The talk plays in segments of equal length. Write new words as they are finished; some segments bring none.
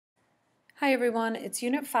Hi everyone, it's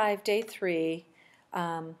Unit 5, Day 3.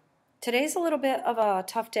 Today's a little bit of a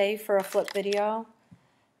tough day for a flip video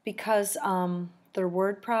because they're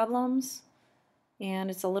word problems and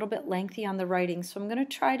it's a little bit lengthy on the writing. So I'm going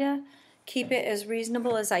to try to keep it as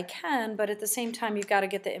reasonable as I can, but at the same time you've got to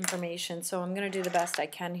get the information. So I'm going to do the best I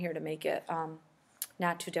can here to make it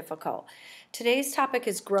not too difficult. Today's topic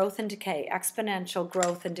is growth and decay, exponential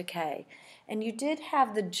growth and decay. And you did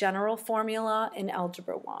have the general formula in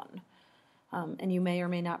Algebra 1. And you may or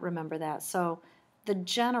may not remember that. So the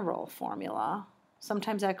general formula,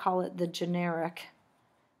 sometimes I call it the generic,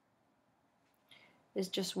 is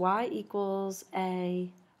just y equals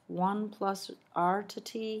a 1 plus r to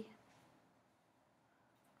t,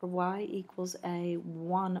 or y equals a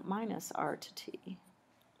 1 minus r to t,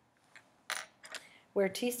 where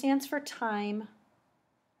t stands for time,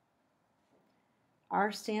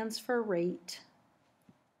 r stands for rate,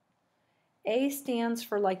 a stands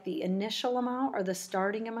for like the initial amount or the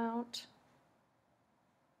starting amount,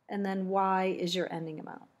 and then y is your ending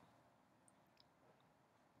amount.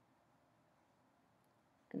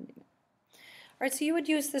 All right, so you would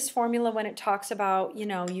use this formula when it talks about,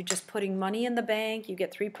 you just putting money in the bank, you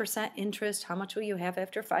get 3% interest, how much will you have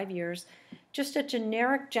after 5 years? Just a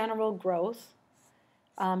generic general growth.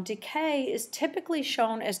 Decay is typically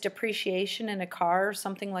shown as depreciation in a car or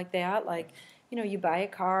something like that. Like, you buy a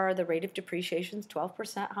car, the rate of depreciation is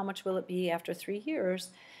 12%, how much will it be after 3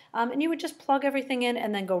 years? And you would just plug everything in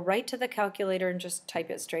and then go right to the calculator and just type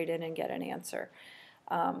it straight in and get an answer.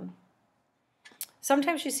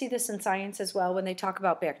 Sometimes you see this in science as well when they talk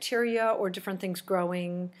about bacteria or different things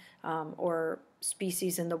growing or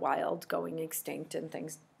species in the wild going extinct and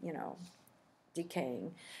things,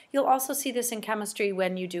 decaying. You'll also see this in chemistry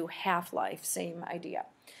when you do half-life, same idea.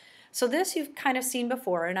 So this you've kind of seen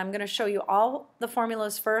before, and I'm going to show you all the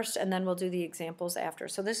formulas first and then we'll do the examples after.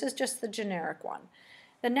 So this is just the generic one.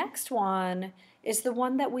 The next one is the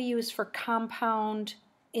one that we use for compound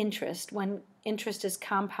interest, when interest is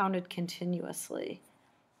compounded continuously.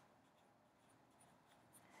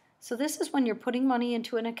 So this is when you're putting money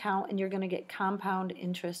into an account and you're going to get compound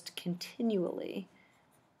interest continually,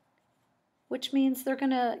 which means they're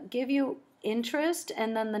going to give you interest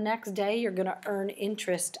and then the next day you're going to earn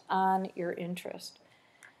interest on your interest.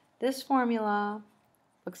 This formula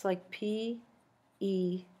looks like P-E-R-T.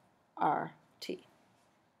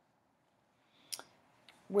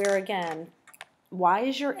 Where again, y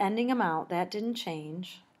is your ending amount, that didn't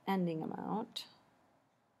change, ending amount.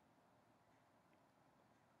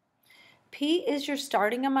 P is your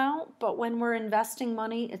starting amount, but when we're investing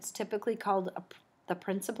money, it's typically called the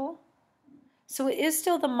principal. So it is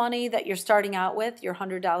still the money that you're starting out with, your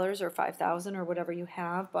 $100 or $5,000 or whatever you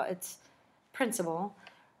have, but it's principal.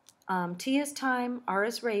 T is time, R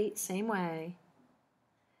is rate, same way.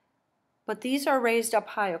 But these are raised up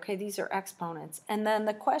high, okay? These are exponents. And then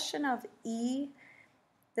the question of E,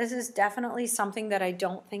 this is definitely something that I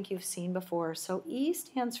don't think you've seen before. So E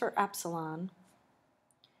stands for epsilon.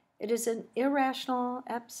 It is an irrational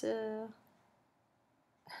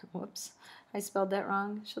whoops, I spelled that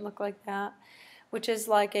wrong. It should look like that, which is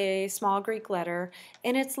like a small Greek letter.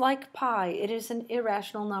 And it's like pi. It is an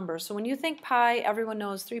irrational number. So when you think pi, everyone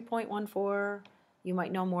knows 3.14. You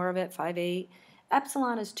might know more of it, 5.8.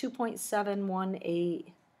 Epsilon is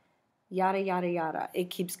 2.718, yada, yada, yada. It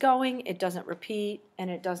keeps going, it doesn't repeat, and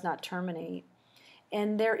it does not terminate.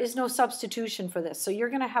 And there is no substitution for this. So you're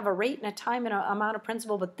going to have a rate and a time and an amount of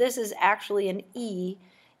principal, but this is actually an E,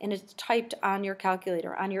 and it's typed on your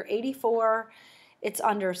calculator. On your 84, it's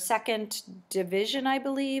under second division, I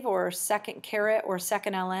believe, or second caret or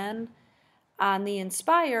second ln. On the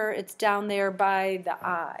Inspire, it's down there by the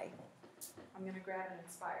I. I'm going to grab an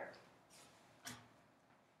Inspire.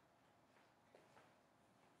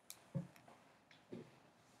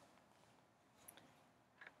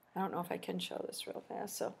 I don't know if I can show this real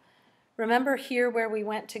fast. So remember here where we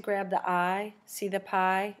went to grab the I, see the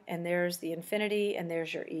pi, and there's the infinity, and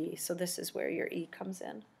there's your E. So this is where your E comes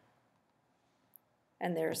in.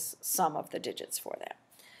 And there's some of the digits for that.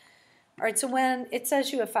 All right, so when it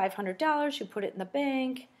says you have $500, you put it in the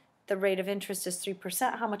bank, the rate of interest is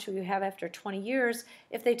 3%, how much will you have after 20 years?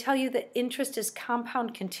 If they tell you that interest is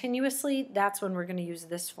compound continuously, that's when we're going to use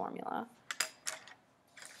this formula.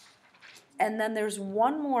 And then there's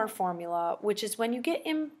one more formula, which is when you get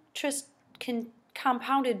interest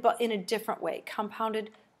compounded, but in a different way, compounded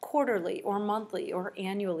quarterly or monthly or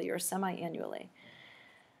annually or semi-annually.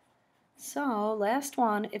 So last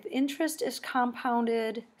one, if interest is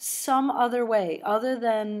compounded some other way other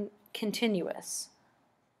than continuous,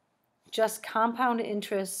 just compound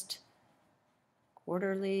interest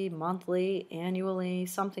quarterly, monthly, annually,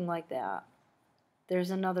 something like that.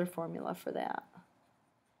 There's another formula for that.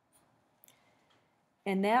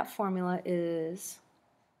 And that formula is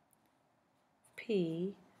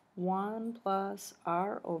P 1 plus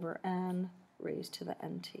R over N raised to the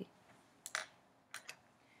NT.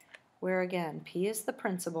 Where again, P is the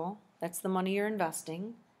principal, that's the money you're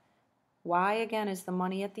investing. Y again is the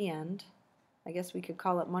money at the end. I guess we could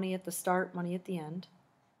call it money at the start, money at the end.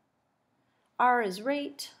 R is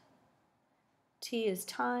rate, T is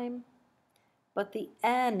time, but the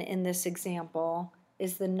N in this example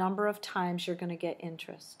is the number of times you're going to get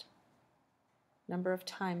interest. Number of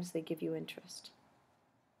times they give you interest.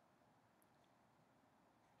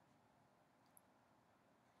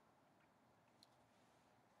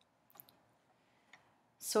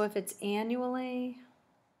 So if it's annually,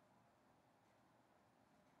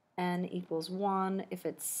 N equals 1. If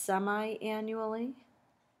it's semi-annually,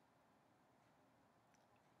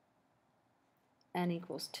 N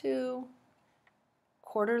equals 2.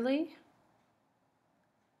 Quarterly,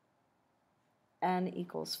 N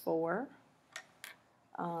equals 4.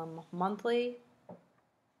 Monthly,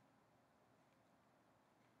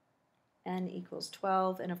 N equals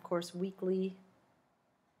 12. And of course, weekly,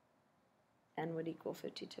 N would equal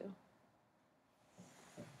 52.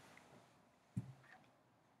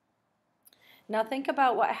 Now think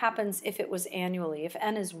about what happens if it was annually. If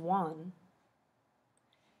N is 1,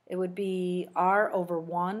 it would be R over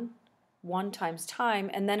 1 times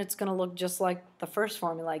time, and then it's going to look just like the first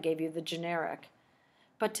formula I gave you, the generic.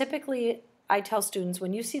 But typically, I tell students,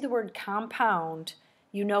 when you see the word compound,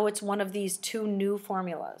 you know it's one of these two new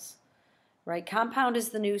formulas, right? Compound is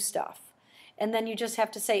the new stuff. And then you just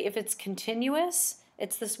have to say, if it's continuous,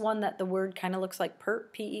 it's this one that the word kind of looks like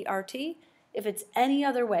PERT, P-E-R-T. If it's any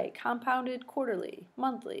other way, compounded quarterly,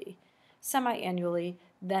 monthly, semi-annually,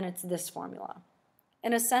 then it's this formula.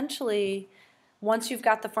 And essentially, once you've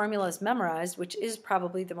got the formulas memorized, which is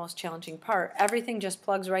probably the most challenging part, everything just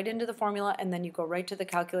plugs right into the formula, and then you go right to the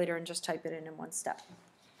calculator and just type it in one step.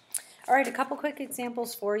 All right, a couple quick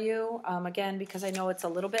examples for you. Again, because I know it's a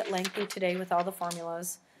little bit lengthy today with all the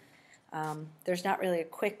formulas. There's not really a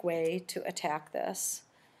quick way to attack this.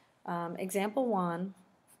 Example 1.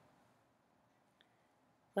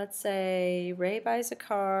 Let's say Ray buys a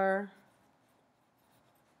car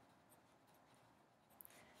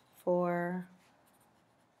for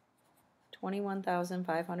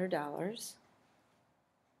 $21,500.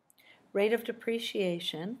 Rate of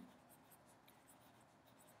depreciation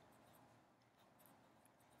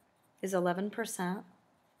is 11%.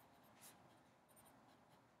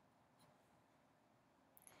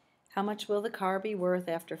 How much will the car be worth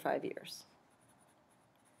after 5 years?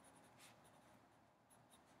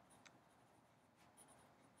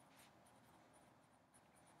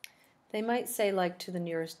 They might say like to the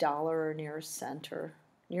nearest dollar or nearest cent or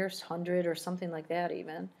nearest hundred or something like that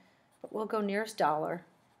even. But we'll go nearest dollar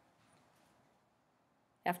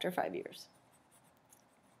after 5 years.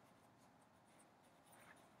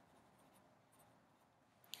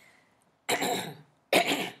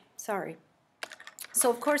 Sorry. So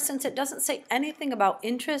of course, since it doesn't say anything about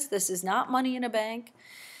interest, this is not money in a bank,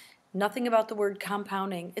 nothing about the word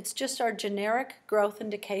compounding. It's just our generic growth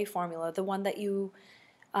and decay formula, the one that you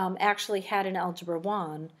actually had in Algebra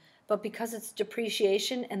 1, but because it's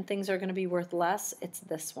depreciation and things are going to be worth less, it's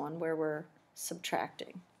this one where we're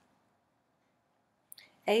subtracting.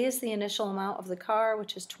 A is the initial amount of the car,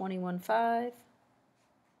 which is $21,500.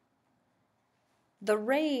 The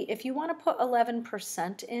rate, if you want to put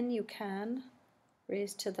 11% in, you can.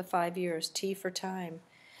 Raised to the 5 years, T for time.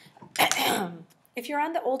 If you're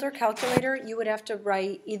on the older calculator, you would have to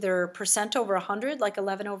write either percent over 100, like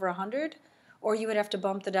 11 over 100, or you would have to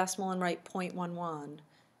bump the decimal and write 0.11.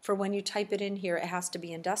 For when you type it in here, it has to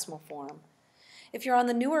be in decimal form. If you're on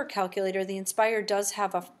the newer calculator, the Inspire does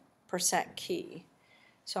have a percent key.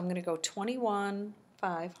 So I'm going to go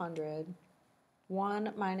 21,500,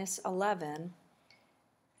 1 minus 11,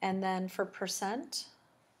 and then for percent,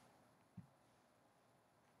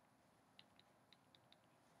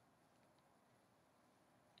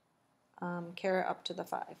 carry up to the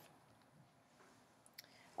 5.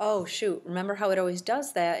 Oh shoot, remember how it always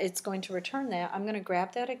does that? It's going to return that. I'm going to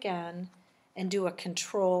grab that again and do a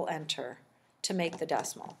control enter to make the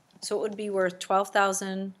decimal. So it would be worth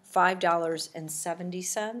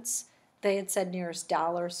 $12,005.70. They had said nearest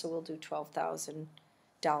dollar, so we'll do $12,000,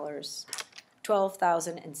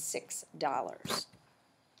 $12,006.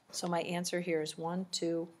 So my answer here is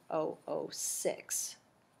 12006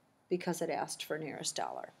 because it asked for nearest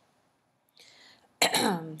dollar.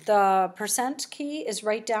 The percent key is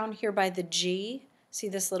right down here by the G, See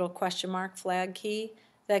this little question mark flag key?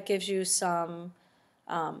 That gives you some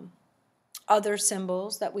other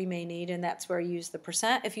symbols that we may need, and that's where you use the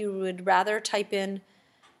percent. If you would rather type in,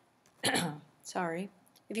 sorry,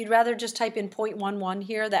 if you'd rather just type in 0.11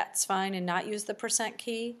 here, that's fine, and not use the percent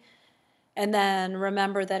key. And then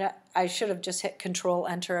remember that I should have just hit Control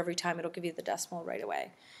Enter every time. It'll give you the decimal right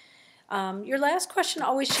away. Your last question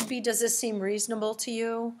always should be, does this seem reasonable to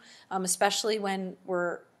you? Especially when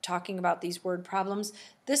we're talking about these word problems.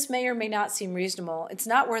 This may or may not seem reasonable. It's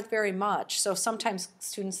not worth very much, so sometimes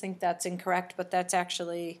students think that's incorrect, but that's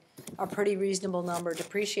actually a pretty reasonable number.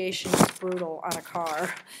 Depreciation is brutal on a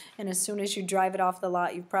car, and as soon as you drive it off the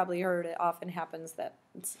lot, you've probably heard it often happens that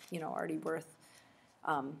it's already worth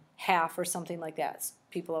half or something like that.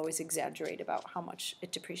 People always exaggerate about how much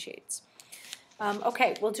it depreciates.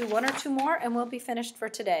 Okay, we'll do one or two more and we'll be finished for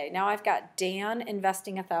today. Now I've got Dan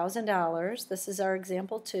investing $1,000. This is our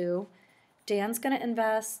example 2. Dan's going to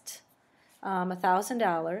invest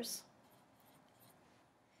 $1,000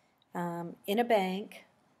 in a bank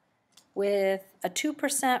with a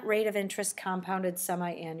 2% rate of interest compounded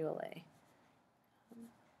semi-annually.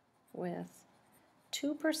 With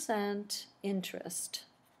 2% interest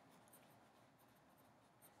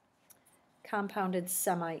compounded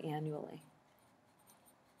semi-annually.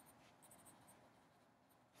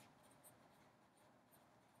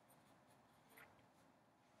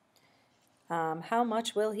 How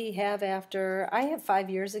much will he have after? I have 5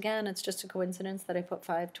 years again. It's just a coincidence that I put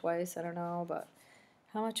 5 twice. I don't know, but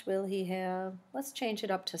how much will he have? Let's change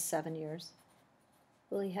it up to 7 years.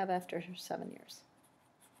 Will he have after 7 years?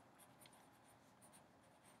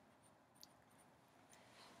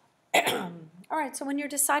 All right, so when you're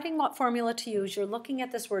deciding what formula to use, you're looking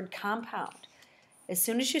at this word compound. As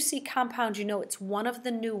soon as you see compound, you know it's one of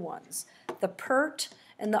the new ones. The PERT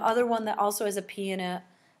and the other one that also has a P in it.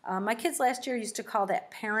 My kids last year used to call that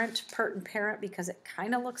parent, PERT and parent, because it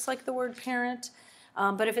kind of looks like the word parent.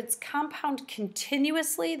 But if it's compound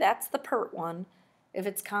continuously, that's the PERT one. If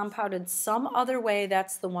it's compounded some other way,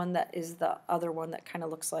 that's the one that is the other one that kind of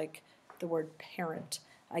looks like the word parent,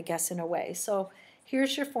 I guess, in a way. So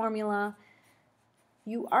here's your formula.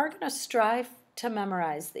 You are going to strive to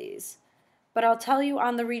memorize these. But I'll tell you,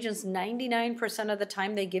 on the Regents, 99% of the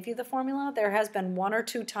time they give you the formula. There has been 1 or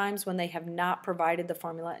 2 times when they have not provided the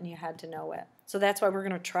formula and you had to know it. So that's why we're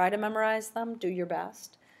going to try to memorize them. Do your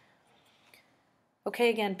best. Okay,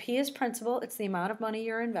 again, P is principal. It's the amount of money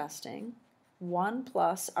you're investing. 1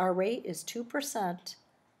 plus, our rate is 2%.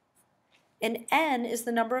 And N is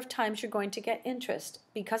the number of times you're going to get interest.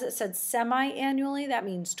 Because it said semi-annually, that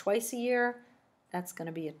means twice a year. That's going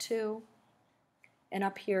to be a 2. And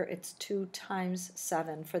up here, it's 2 times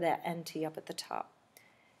 7 for that NT up at the top.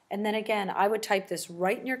 And then again, I would type this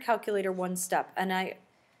right in your calculator one step. And I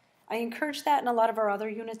encourage that in a lot of our other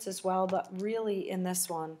units as well, but really in this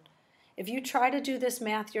one. If you try to do this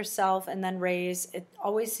math yourself and then raise, it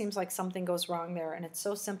always seems like something goes wrong there. And it's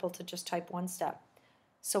so simple to just type one step.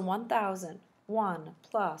 So 1,000, 1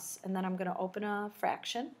 plus, and then I'm going to open a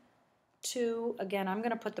fraction. 2, again, I'm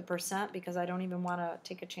going to put the percent because I don't even want to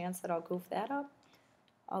take a chance that I'll goof that up.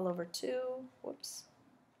 All over 2, whoops,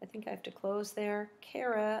 I think I have to close there,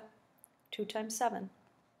 caret 2 times 7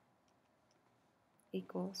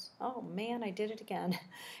 equals, oh man, I did it again.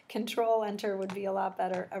 Control Enter would be a lot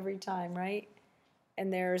better every time, right?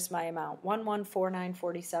 And there's my amount,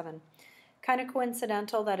 114947. Kind of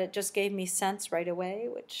coincidental that it just gave me cents right away,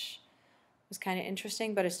 which was kind of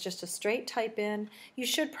interesting, but it's just a straight type in. You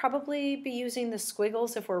should probably be using the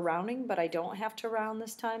squiggles if we're rounding, but I don't have to round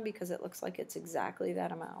this time because it looks like it's exactly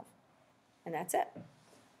that amount. And that's it.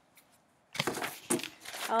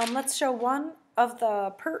 Let's show one of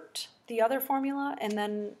the PERT, the other formula, and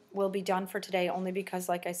then we'll be done for today, only because,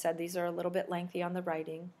 like I said, these are a little bit lengthy on the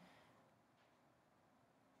writing.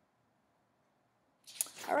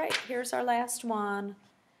 All right, here's our last one.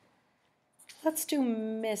 Let's do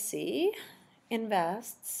Missy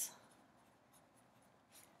invests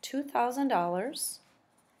 $2,000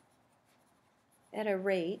 at a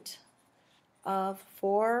rate of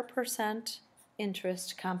 4%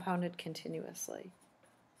 interest compounded continuously.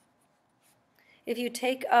 If you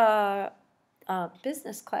take a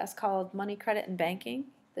business class called Money, Credit, and Banking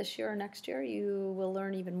this year or next year, you will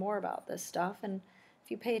learn even more about this stuff. And if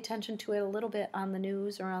you pay attention to it a little bit on the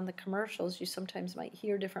news or on the commercials, you sometimes might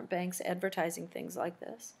hear different banks advertising things like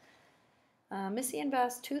this. Missy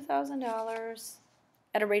invests $2,000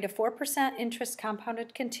 at a rate of 4% interest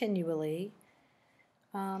compounded continually.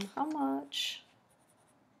 How much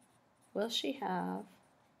will she have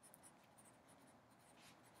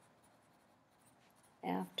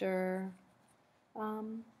after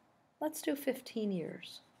Let's do 15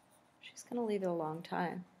 years. She's going to leave it a long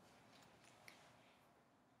time.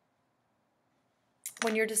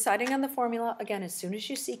 When you're deciding on the formula, again, as soon as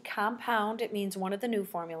you see compound, it means one of the new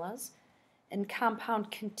formulas. And compound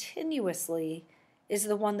continuously is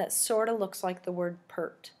the one that sort of looks like the word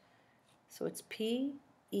PERT. So it's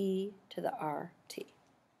P-E to the R-T.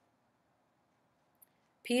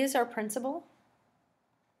 P is our principal,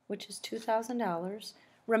 which is $2,000.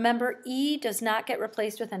 Remember, E does not get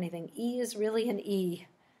replaced with anything. E is really an E.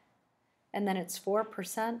 And then it's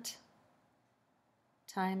 4%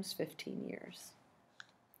 times 15 years.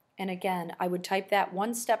 And again, I would type that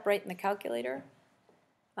one step right in the calculator.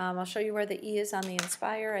 I'll show you where the E is on the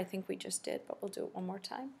Inspire. I think we just did, but we'll do it one more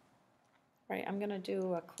time. Right, I'm going to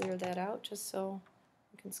do clear that out just so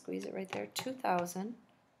you can squeeze it right there. 2,000.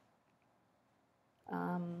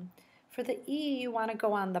 For the E, you want to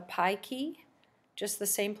go on the pi key, just the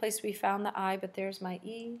same place we found the I, but there's my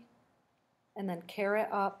E. And then carry it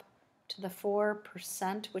up to the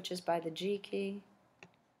 4%, which is by the G key,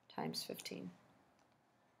 times 15.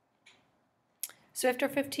 So after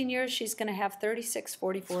 15 years, she's going to have 36,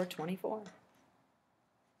 44, 24.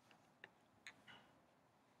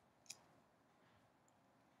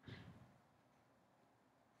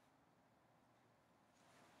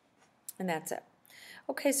 And that's it.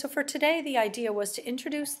 Okay, so for today, the idea was to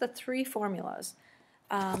introduce the 3 formulas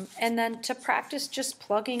and then to practice just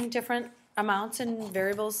plugging different amounts and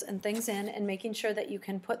variables and things in and making sure that you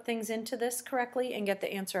can put things into this correctly and get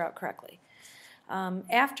the answer out correctly.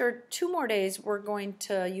 After 2 more days, we're going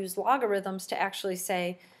to use logarithms to actually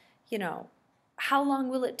say, you know, how long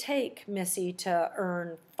will it take Missy to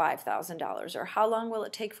earn $5,000? Or how long will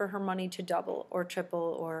it take for her money to double or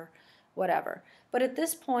triple or whatever? But at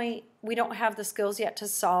this point, we don't have the skills yet to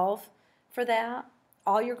solve for that.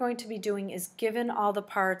 All you're going to be doing is given all the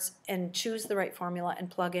parts and choose the right formula and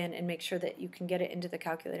plug in and make sure that you can get it into the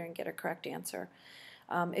calculator and get a correct answer.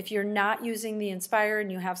 If you're not using the Inspire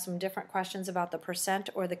and you have some different questions about the percent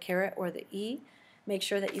or the caret or the E, make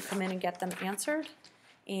sure that you come in and get them answered.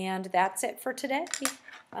 And that's it for today.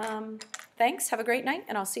 Thanks. Have a great night,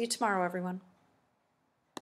 and I'll see you tomorrow, everyone.